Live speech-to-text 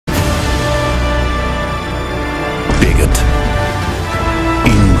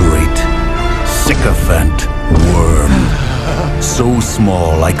sycophant worm, so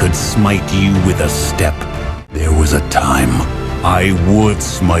small I could smite you with a step. There was a time I would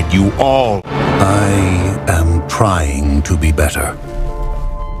smite you all. I am trying to be better.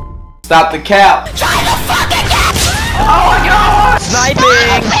 Stop the cap! Try the fucking cap! Oh my god!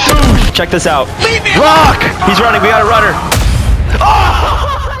 Sniping! Check this out. Rock! He's running, we got a runner. Oh!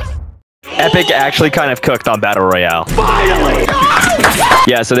 Epic actually kind of cooked on Battle Royale. Finally!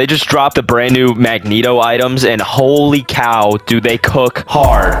 Yeah, so they just dropped the brand new Magneto items, and holy cow, do they cook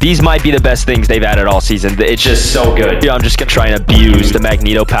hard. These might be the best things they've added all season. It's just so good. Yeah, I'm just gonna try and abuse the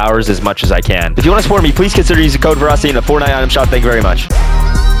Magneto powers as much as I can. If you want to support me, please consider using code Veracity in the Fortnite item shop. Thank you very much.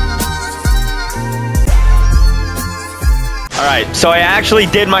 Alright, so I actually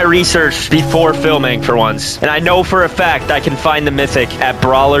did my research before filming for once, and I know for a fact I can find the mythic at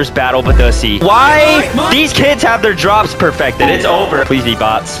Brawler's Battle Badussy. Why? These kids have their drops perfected. It's over. Please be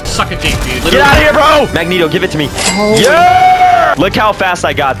bots. Suck a dick, dude. Get out of here, bro! Magneto, give it to me. Yeah! Look how fast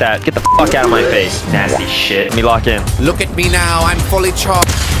I got that. Get the fuck out of my face. Nasty shit. Let me lock in. Look at me now, I'm fully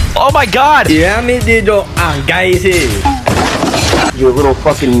charged. Oh my god! Yeah, me dito ang guys eh. Your little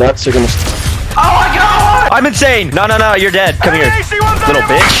fucking nuts are gonna... Oh my god! I'm insane! No, no, no, you're dead. Come here. Little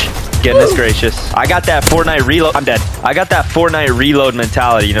bitch. Goodness gracious. I got that Fortnite reload. I'm dead. I got that Fortnite reload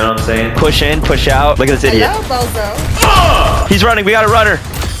mentality, you know what I'm saying? Push in, push out. Look at this idiot. He's running. We got a runner.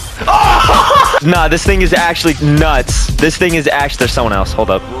 Oh! Nah, this thing is actually nuts. This thing is actually... There's someone else. Hold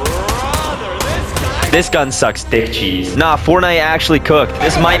up. This gun sucks dick cheese. Nah, Fortnite actually cooked.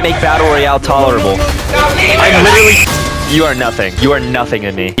 This might make Battle Royale tolerable. I'm literally... You are nothing. You are nothing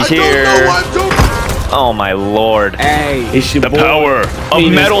to me. He's here. Oh my lord. Hey, it's your the boy. Power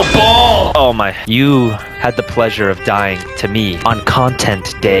of Metal Ball. Oh my. You had the pleasure of dying to me on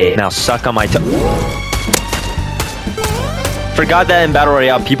content day. Now suck on my toe. Forgot that in Battle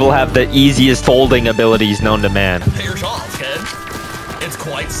Royale, people have the easiest folding abilities known to man. Pay your shots, kid. It's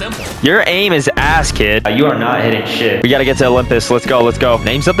quite simple. Your aim is ass, kid. You are not hitting shit. We gotta get to Olympus. Let's go, let's go.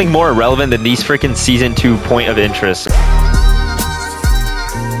 Name something more irrelevant than these freaking Season 2 point of interest.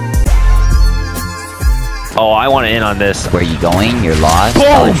 Oh, I want to in on this. Where are you going? You're lost? Boom!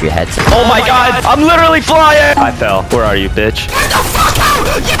 How is your headset? Oh my god! I'm literally flying! I fell. Where are you, bitch? Get the fuck out!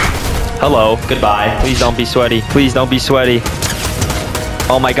 Hello. Goodbye. Please don't be sweaty. Please don't be sweaty.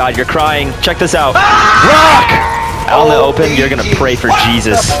 Oh my god, you're crying. Check this out. Rock! Out in the open, you're gonna pray for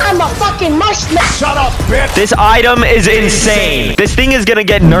Jesus. I'm a fucking marshmallow. Shut up, bitch! This item is insane. This thing is gonna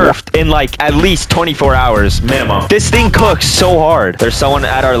get nerfed in like at least 24 hours minimum. This thing cooks so hard. There's someone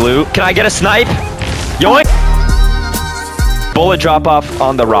at our loot. Can I get a snipe? Yoink! Bullet drop off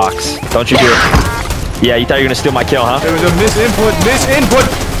on the rocks. Don't you do it. Yeah, you thought you were gonna steal my kill, huh? There was a misinput.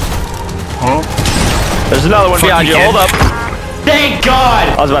 Huh? There's another one behind you. Hold up. Thank God!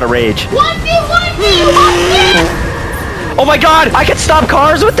 I was about to rage. 1v1v! Oh my god! I can stop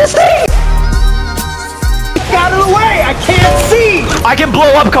cars with this thing! Get out of the way! I can't see! I can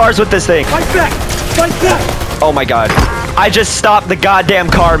blow up cars with this thing! Fight back! Fight back! Oh my god. I just stopped the goddamn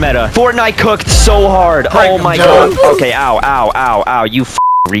car meta. Fortnite cooked so hard. Oh my god. Okay, ow, ow, ow, ow. You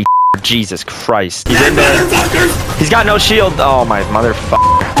f***ing Jesus Christ. He's in there. He's got no shield. Oh my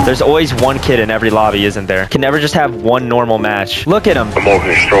motherfucker. There's always one kid in every lobby, isn't there? Can never just have one normal match. Look at him. I'm over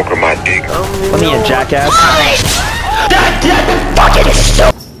here stroking my dick. Let me in, jackass. That fucking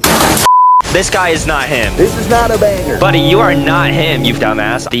so. This guy is not him. This is not a banger. Buddy, you are not him, you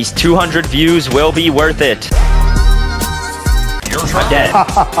dumbass. These 200 views will be worth it. I'm dead.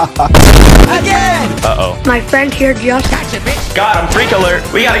 Again! Uh-oh. My friend here just... God, I'm freak alert.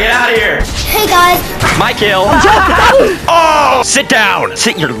 We gotta get out of here. Hey guys. My kill. Oh! Sit down.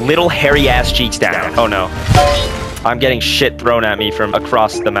 Sit your little hairy ass cheeks down. Oh no. I'm getting shit thrown at me from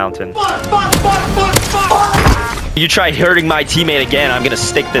across the mountain. You try hurting my teammate again, I'm gonna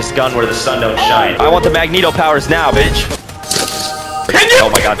stick this gun where the sun don't shine. I want the Magneto powers now, bitch. Oh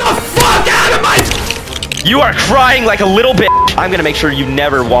my god. Get the fuck out of my... You are crying like a little bitch. I'm gonna make sure you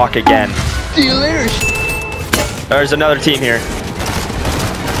never walk again. See you later. There's another team here.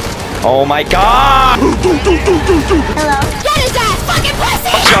 Oh my god! Hello. Get his ass fucking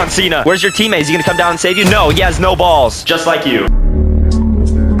pussy! John Cena. Where's your teammate? Is he gonna come down and save you? No, he has no balls. Just like you.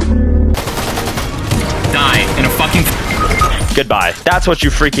 Die in a fucking... Goodbye. That's what you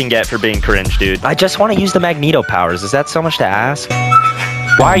freaking get for being cringe, dude. I just want to use the Magneto powers. Is that so much to ask?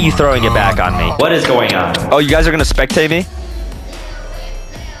 Why are you throwing it back on me? What is going on? Oh, you guys are gonna spectate me?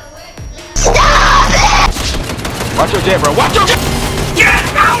 Watch your jet, bro. Watch your jet! Get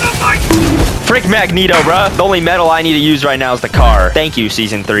out of my... Frick Magneto, bruh. The only metal I need to use right now is the car. Thank you,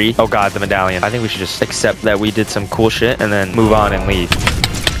 Season 3. Oh god, the medallion. I think we should just accept that we did some cool shit and then move on and leave.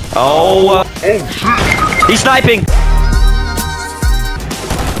 Oh... He's sniping.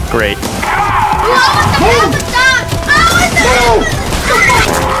 Great.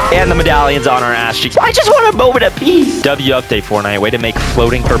 And the medallion's on our ass cheeks. I just want a moment of peace. W update Fortnite. Way to make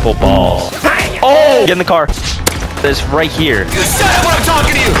floating purple balls. Oh! Get in the car. This right here. You shut up when I'm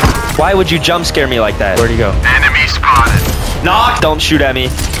talking to you! Why would you jump scare me like that? Where'd he go? Enemy spotted. Knock! Don't shoot at me.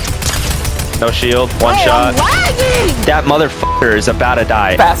 No shield. One shot. That motherfucker is about to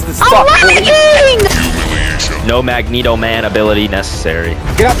die. Fast as fuck. No Magneto man ability necessary.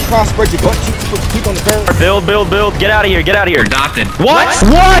 Get out the crossbridge, you butt cheeks, put keep on the curb. Build, build, build. Get out of here. Get out of here. You're adopted. What?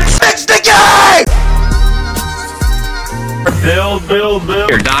 What? Fix the game! Build, build, build.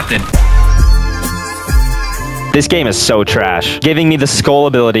 You're adopted. This game is so trash. Giving me the skull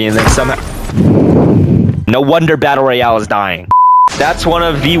ability and then somehow... No wonder Battle Royale is dying. That's one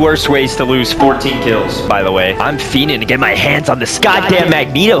of the worst ways to lose 14 kills, by the way. I'm fiending to get my hands on this goddamn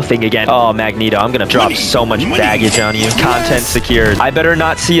Magneto thing again. Oh, Magneto, I'm gonna drop so much baggage on you. Content secured. I better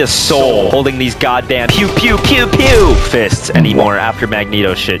not see a soul holding these goddamn pew, pew, pew, pew fists anymore after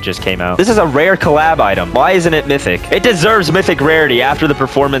Magneto shit just came out. This is a rare collab item. Why isn't it mythic? It deserves mythic rarity after the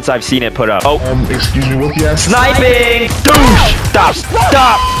performance I've seen it put up. Oh. Excuse me, what you asked? Sniping! Douche! Stop!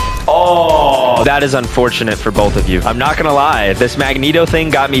 Stop! Oh, that is unfortunate for both of you. I'm not gonna lie, this Magneto thing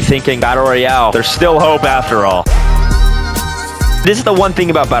got me thinking Battle Royale. There's still hope after all. This is the one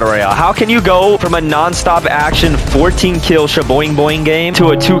thing about Battle Royale. How can you go from a non-stop action 14 kill shaboing boing game to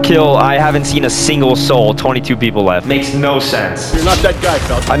a 2 kill I haven't seen a single soul, 22 people left? Makes no sense. You're not that guy,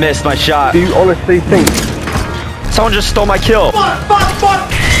 Phil. I missed my shot. Do you honestly think? Someone just stole my kill. Fuck!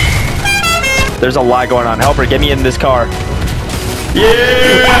 There's a lot going on. Helper, get me in this car.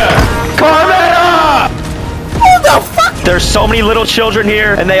 Yeah! Carmela! Who the fuck? There's so many little children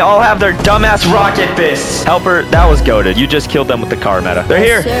here, and they all have their dumbass rocket fists. Helper, that was goated. You just killed them with the car meta. They're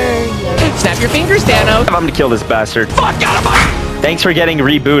here. Snap your fingers, Dano. I'm gonna kill this bastard. Fuck out of my... Thanks for getting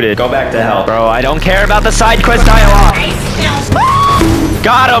rebooted. Go back to hell. Bro, I don't care about the side quest dialogue.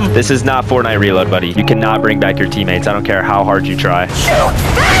 Got him! This is not Fortnite Reload, buddy. You cannot bring back your teammates. I don't care how hard you try.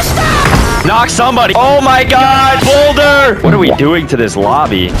 Knock somebody! Oh my god! Boulder! What are we doing to this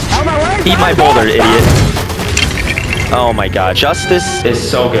lobby? Eat my boulder, idiot. Oh my god. Justice is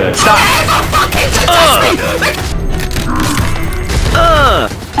so good. Stop!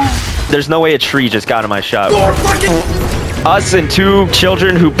 There's no way a tree just got in my shot. Us and 2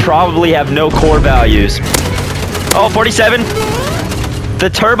 children who probably have no core values. Oh, 47. The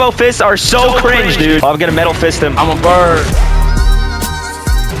turbo fists are so cringe, dude. I'm gonna metal fist him. I'm a bird.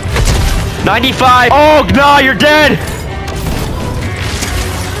 95. Oh, nah, you're dead.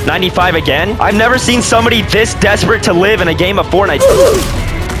 95 again? I've never seen somebody this desperate to live in a game of Fortnite.